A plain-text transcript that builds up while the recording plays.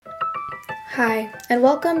Hi, and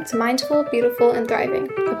welcome to Mindful, Beautiful, and Thriving,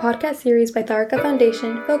 a podcast series by Tharaka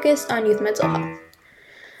Foundation focused on youth mental health.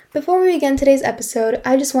 Before we begin today's episode,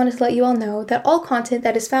 I just wanted to let you all know that all content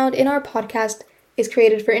that is found in our podcast is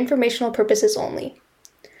created for informational purposes only.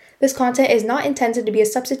 This content is not intended to be a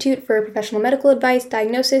substitute for professional medical advice,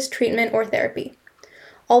 diagnosis, treatment, or therapy.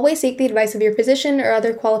 Always seek the advice of your physician or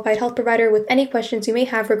other qualified health provider with any questions you may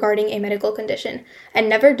have regarding a medical condition, and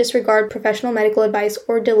never disregard professional medical advice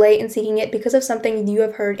or delay in seeking it because of something you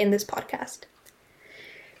have heard in this podcast.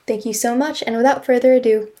 Thank you so much, and without further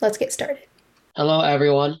ado, let's get started. Hello,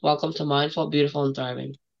 everyone. Welcome to Mindful, Beautiful, and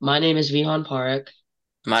Thriving. My name is Vihaan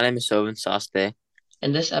My name is Soven Saste.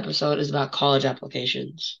 and this episode is about college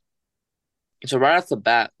applications. So right off the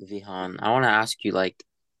bat, Vihan, I want to ask you,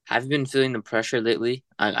 have you been feeling the pressure lately?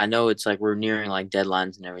 I know it's like we're nearing like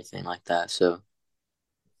deadlines and everything like that. So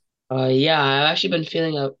Yeah, I've actually been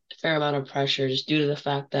feeling a fair amount of pressure just due to the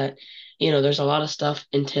fact that, there's a lot of stuff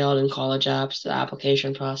entailed in college apps, the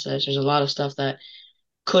application process. There's a lot of stuff that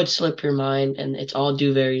could slip your mind, and it's all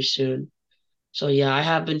due very soon. So yeah, I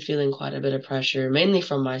have been feeling quite a bit of pressure, mainly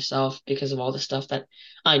from myself because of all the stuff that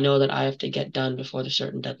I know that I have to get done before the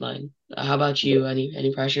certain deadline. How about you?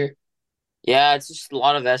 Any pressure? yeah, it's just a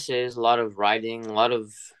lot of essays, a lot of writing, a lot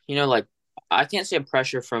of like I can't say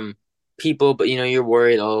pressure from people, but you're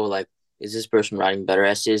worried. Oh, like is this person writing better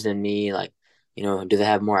essays than me? Like do they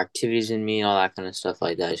have more activities than me? And all that kind of stuff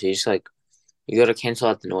like that. So you just you got to cancel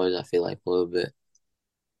out the noise. I feel like a little bit.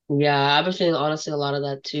 Yeah, I've been feeling honestly a lot of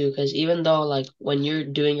that too, because even though like when you're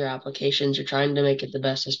doing your applications, you're trying to make it the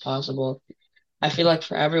best as possible. I feel like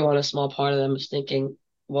for everyone, a small part of them is thinking,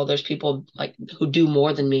 well, there's people like who do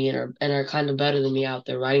more than me and are kind of better than me out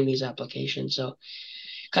there writing these applications. So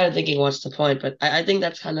kind of thinking, what's the point? But I think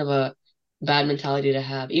that's kind of a bad mentality to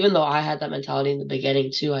have. Even though I had that mentality in the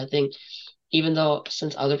beginning too, I think even though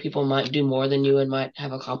since other people might do more than you and might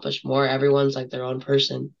have accomplished more, everyone's like their own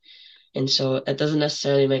person. And so it doesn't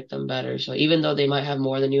necessarily make them better. So even though they might have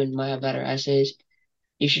more than you and might have better essays,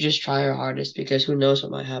 you should just try your hardest because who knows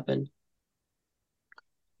what might happen.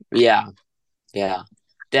 Yeah, yeah,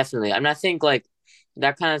 definitely. I mean, I think like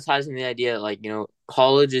that kind of ties in the idea that,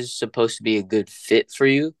 college is supposed to be a good fit for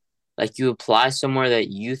you. Like you apply somewhere that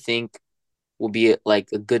you think will be like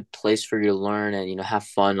a good place for you to learn and have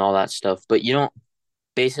fun, all that stuff. But you don't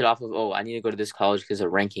base it off of, oh, I need to go to this college because the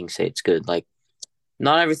rankings say it's good. Like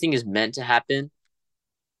not everything is meant to happen,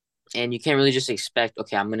 and you can't really just expect,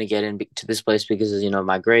 okay, I'm gonna get into this place because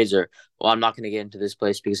my grades are, well, I'm not gonna get into this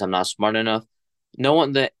place because I'm not smart enough. No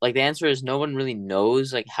one that like the answer is no one really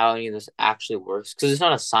knows like how any of this actually works because it's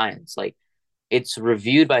not a science. Like it's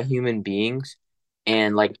reviewed by human beings,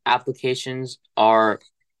 and like applications are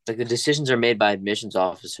like the decisions are made by admissions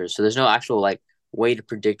officers. So there's no actual like way to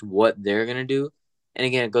predict what they're gonna do. And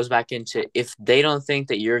again, it goes back into if they don't think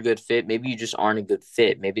that you're a good fit, maybe you just aren't a good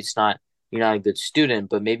fit. Maybe it's not you're not a good student,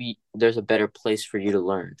 but maybe there's a better place for you to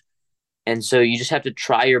learn. And so you just have to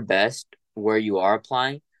try your best where you are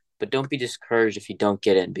applying, but don't be discouraged if you don't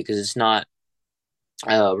get in because it's not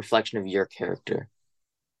a reflection of your character.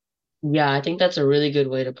 Yeah, I think that's a really good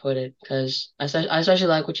way to put it because I especially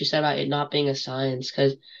like what you said about it not being a science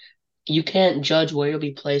because you can't judge where you'll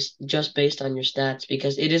be placed just based on your stats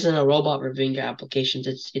because it isn't a robot reviewing your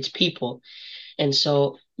applications. It's people. And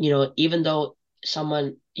so, even though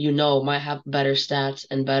someone might have better stats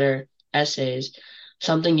and better essays,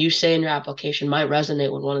 something you say in your application might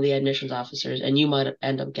resonate with one of the admissions officers and you might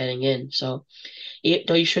end up getting in. So,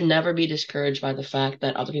 though you should never be discouraged by the fact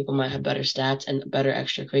that other people might have better stats and better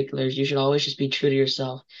extracurriculars, you should always just be true to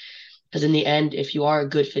yourself. Because in the end, if you are a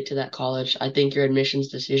good fit to that college, I think your admissions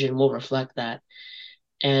decision will reflect that.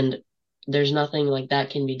 And there's nothing like that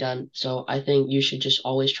can be done. So I think you should just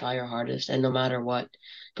always try your hardest and no matter what,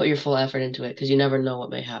 put your full effort into it because you never know what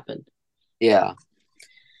may happen. Yeah.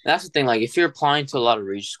 That's the thing. Like, if you're applying to a lot of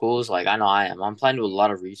reach schools, like I know I am, I'm applying to a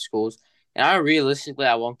lot of reach schools, and I realistically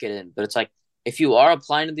I won't get in. But it's like if you are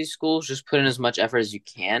applying to these schools, just put in as much effort as you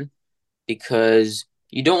can because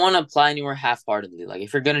you don't want to apply anywhere half-heartedly. Like,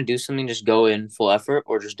 if you're gonna do something, just go in full effort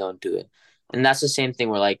or just don't do it. And that's the same thing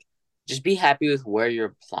where like just be happy with where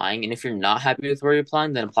you're applying, and if you're not happy with where you're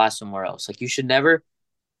applying, then apply somewhere else. Like, you should never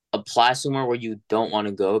apply somewhere where you don't want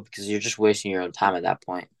to go because you're just wasting your own time at that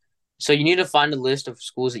point. So you need to find a list of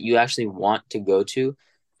schools that you actually want to go to.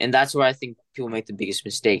 And that's where I think people make the biggest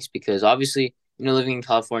mistakes because obviously, living in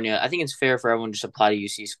California, I think it's fair for everyone to just apply to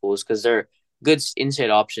UC schools because they're good in-state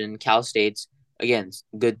option. Cal State's, again,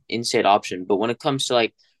 good in-state option. But when it comes to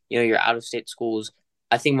like, your out-of-state schools,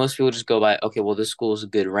 I think most people just go by, okay, well, this school is a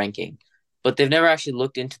good ranking. But they've never actually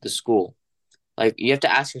looked into the school. Like you have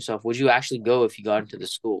to ask yourself, would you actually go if you got into the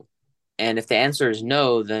school? And if the answer is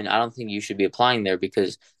no, then I don't think you should be applying there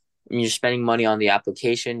because you're spending money on the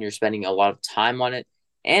application, you're spending a lot of time on it,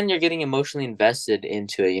 and you're getting emotionally invested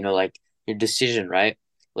into it, like your decision, right?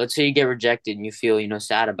 Let's say you get rejected and you feel,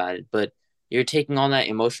 sad about it, but you're taking on that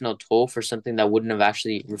emotional toll for something that wouldn't have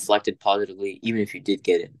actually reflected positively, even if you did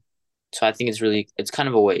get in. So I think it's kind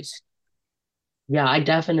of a waste. Yeah, I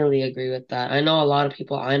definitely agree with that. I know a lot of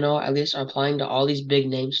people I know at least are applying to all these big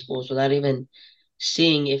name schools without even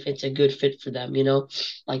seeing if it's a good fit for them, you know?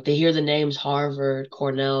 Like they hear the names Harvard,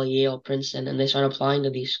 Cornell, Yale, Princeton, and they start applying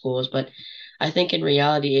to these schools. But I think in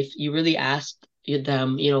reality, if you really asked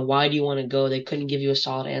them, why do you want to go? They couldn't give you a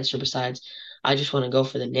solid answer besides, I just want to go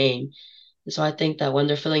for the name. And so I think that when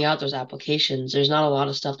they're filling out those applications, there's not a lot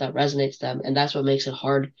of stuff that resonates them, and that's what makes it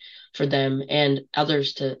hard for them and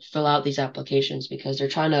others to fill out these applications because they're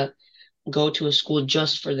trying to go to a school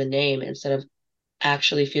just for the name instead of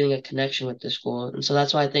actually feeling a connection with the school. And so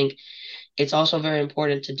that's why I think it's also very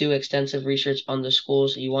important to do extensive research on the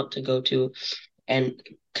schools you want to go to and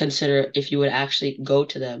consider if you would actually go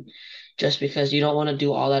to them just because you don't want to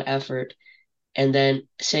do all that effort and then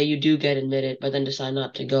say you do get admitted, but then decide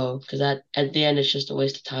not to go because that at the end it's just a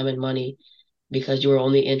waste of time and money because you were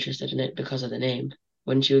only interested in it because of the name.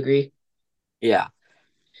 Wouldn't you agree? Yeah.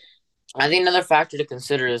 I think another factor to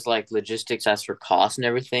consider is like logistics as for cost and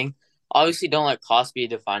everything. Obviously, don't let cost be a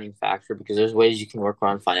defining factor because there's ways you can work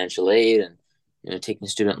around financial aid and taking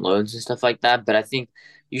student loans and stuff like that. But I think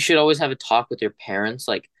you should always have a talk with your parents,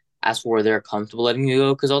 like ask for where they're comfortable letting you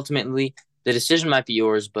go, because ultimately the decision might be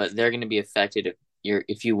yours, but they're going to be affected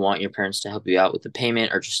if you want your parents to help you out with the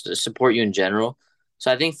payment or just to support you in general.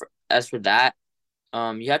 So I think as for that,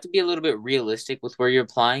 you have to be a little bit realistic with where you're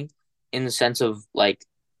applying in the sense of like,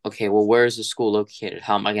 okay, well, where is the school located?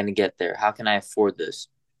 How am I going to get there? How can I afford this?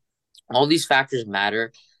 All these factors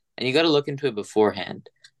matter, and you got to look into it beforehand.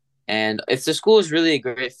 And if the school is really a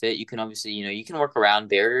great fit, you can obviously, you can work around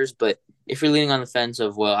barriers. But if you're leaning on the fence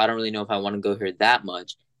of, well, I don't really know if I want to go here that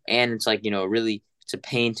much, and it's like, really, it's a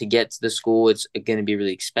pain to get to the school, it's going to be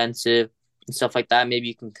really expensive and stuff like that, maybe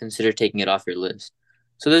you can consider taking it off your list.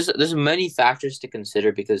 So there's many factors to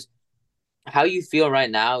consider because how you feel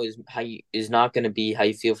right now is not going to be how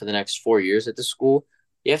you feel for the next 4 years at the school.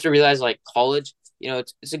 You have to realize like college,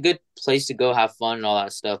 it's a good place to go have fun and all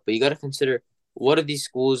that stuff, but you got to consider what are these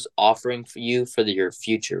schools offering for you for your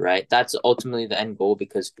future, right? That's ultimately the end goal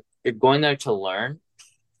because you're going there to learn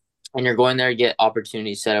and you're going there to get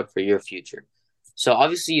opportunities set up for your future. So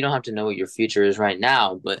obviously you don't have to know what your future is right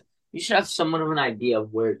now, but you should have somewhat of an idea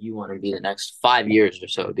of where you want to be the next 5 years or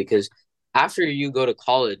so. Because after you go to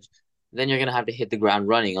college, then you're gonna have to hit the ground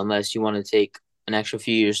running unless you want to take an extra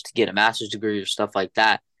few years to get a master's degree or stuff like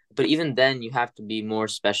that. But even then, you have to be more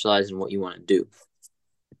specialized in what you want to do.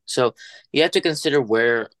 So you have to consider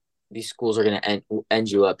where these schools are going to end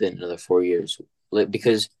you up in another 4 years.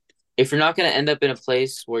 Because if you're not going to end up in a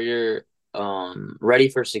place where you're ready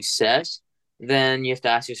for success, then you have to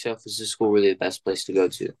ask yourself, is this school really the best place to go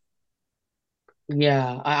to?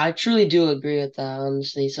 Yeah, I truly do agree with that,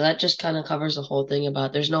 honestly. So that just kind of covers the whole thing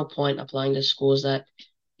about there's no point applying to schools that,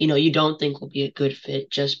 you don't think will be a good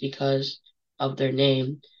fit just because of their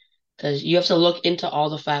name. Because you have to look into all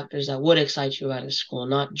the factors that would excite you at a school,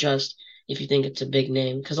 not just if you think it's a big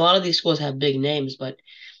name. Because a lot of these schools have big names, but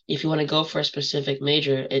if you want to go for a specific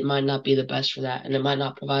major, it might not be the best for that, and it might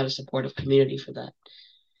not provide a supportive community for that.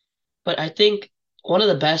 But I think one of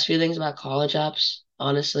the best feelings about college apps,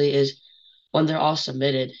 honestly, is when they're all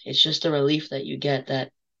submitted. It's just a relief that you get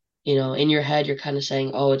that, in your head you're kind of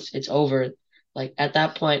saying, "Oh, it's over." Like at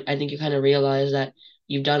that point, I think you kind of realize that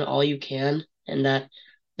you've done all you can and that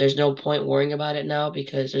there's no point worrying about it now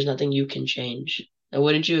because there's nothing you can change. And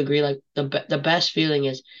wouldn't you agree? Like the best feeling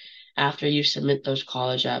is after you submit those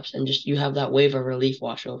college apps and just you have that wave of relief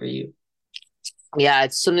wash over you. Yeah,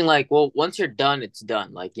 it's something like, well, once you're done, it's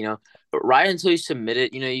done. Like, but right until you submit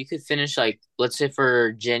it, you could finish like, let's say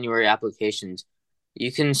for January applications,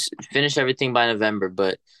 you can finish everything by November,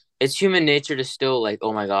 but it's human nature to still like,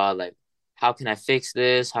 oh my God, like, how can I fix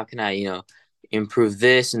this? How can I, improve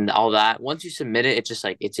this and all that? Once you submit it, it's just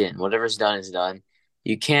like, it's in. Whatever's done is done.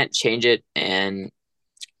 You can't change it. And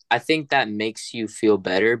I think that makes you feel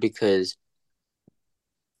better because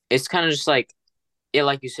it's kind of just like, yeah,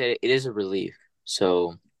 like you said, it is a relief.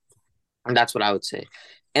 So, and that's what I would say.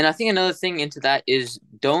 And I think another thing into that is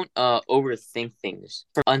don't overthink things.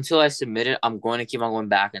 Until I submit it, I'm going to keep on going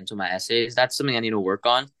back into my essays. That's something I need to work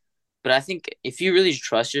on. But I think if you really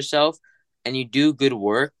trust yourself and you do good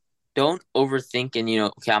work, don't overthink and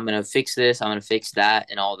okay, I'm gonna fix this, I'm gonna fix that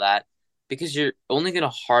and all that because you're only gonna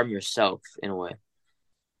harm yourself in a way.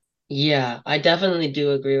 Yeah, I definitely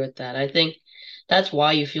do agree with that. I think that's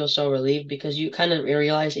why you feel so relieved because you kind of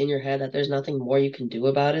realize in your head that there's nothing more you can do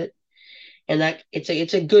about it. And that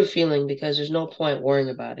it's a good feeling because there's no point worrying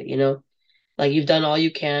about it, you know? Like you've done all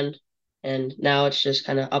you can and now it's just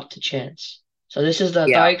kind of up to chance. So this is the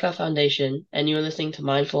Yeah. Tarika Foundation and you're listening to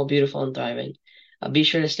Mindful, Beautiful, and Thriving. Be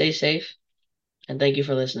sure to stay safe and thank you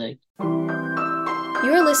for listening.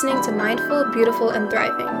 You are listening to Mindful, Beautiful, and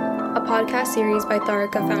Thriving, a podcast series by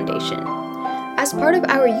Tharaka Foundation. As part of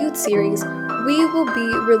our youth series, we will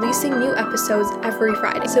be releasing new episodes every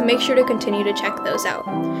Friday, so make sure to continue to check those out.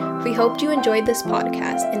 We hope you enjoyed this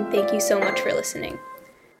podcast, and thank you so much for listening.